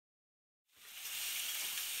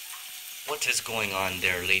What is going on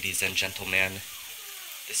there, ladies and gentlemen?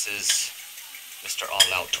 This is Mr.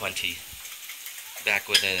 All Out 20 back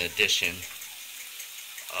with an edition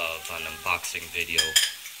of an unboxing video,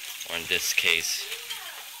 or in this case,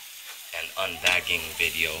 an unbagging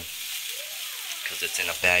video, because it's in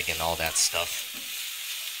a bag and all that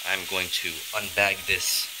stuff. I'm going to unbag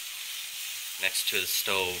this next to the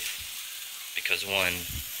stove because one,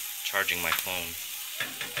 charging my phone,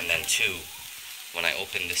 and then two, when I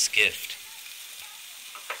open this gift,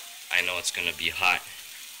 I know it's gonna be hot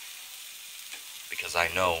because I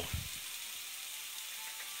know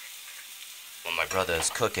what my brother is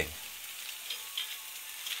cooking.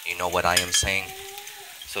 You know what I am saying?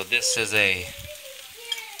 So this is a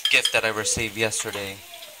gift that I received yesterday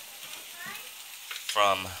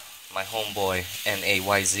from my homeboy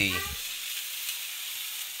NAYZ.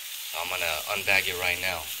 So I'm gonna unbag it right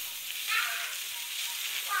now.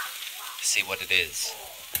 See what it is.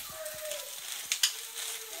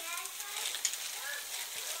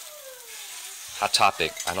 Hot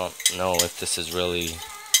topic. I don't know if this is really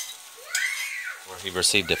where he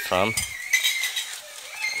received it from.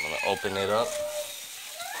 I'm gonna open it up.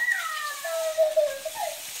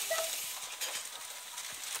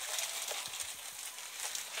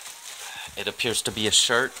 It appears to be a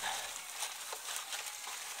shirt.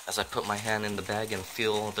 As I put my hand in the bag and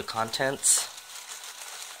feel the contents,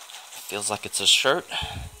 it feels like it's a shirt.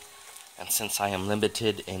 And since I am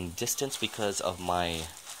limited in distance because of my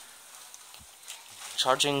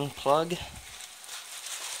charging plug,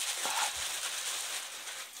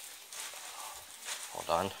 hold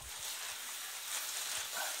on.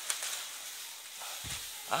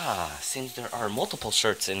 Seems there are multiple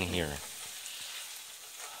shirts in here.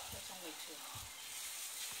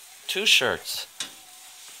 Two shirts.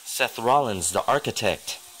 Seth Rollins, the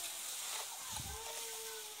architect.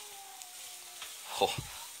 Oh,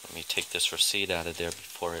 let me take this receipt out of there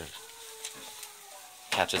before it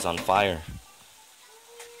catches on fire.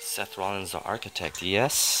 Seth Rollins, the architect,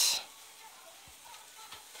 yes.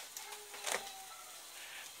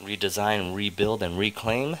 Redesign, rebuild, and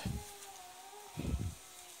reclaim.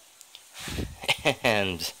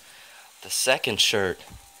 And the second shirt,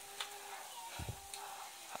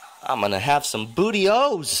 I'm gonna have some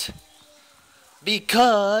booty-O's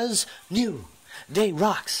because New Day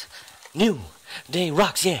rocks. New Day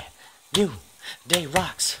rocks, yeah. New Day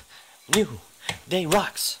rocks. New Day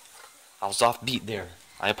rocks. I was off beat there.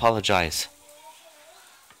 I apologize.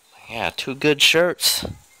 Yeah, two good shirts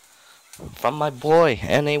from my boy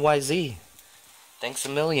NAYZ. Thanks a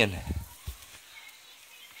million.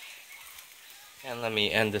 And let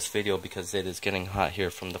me end this video because it is getting hot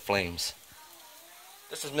here from the flames.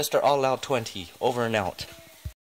 This is Mr. All Out 20, over and out.